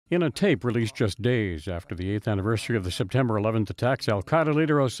In a tape released just days after the 8th anniversary of the September 11th attacks, Al-Qaida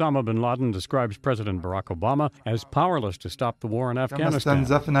leader Osama bin Laden describes President Barack Obama as powerless to stop the war in Afghanistan.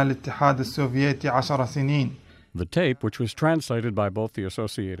 The tape, which was translated by both the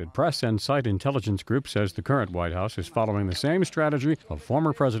Associated Press and site intelligence group, says the current White House is following the same strategy of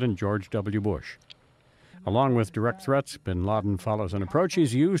former President George W. Bush. Along with direct threats, bin Laden follows an approach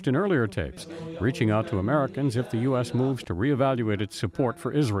he's used in earlier tapes, reaching out to Americans if the U.S. moves to reevaluate its support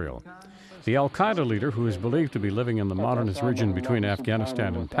for Israel. The Al-Qaida leader, who is believed to be living in the modernist region between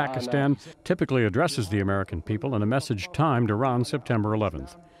Afghanistan and Pakistan, typically addresses the American people in a message timed around September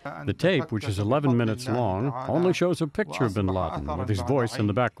 11th. The tape, which is 11 minutes long, only shows a picture of bin Laden with his voice in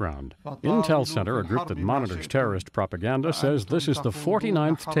the background. Intel Center, a group that monitors terrorist propaganda, says this is the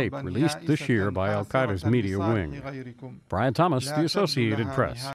 49th tape released this year by Al-Qaeda's media wing. Brian Thomas, The Associated Press.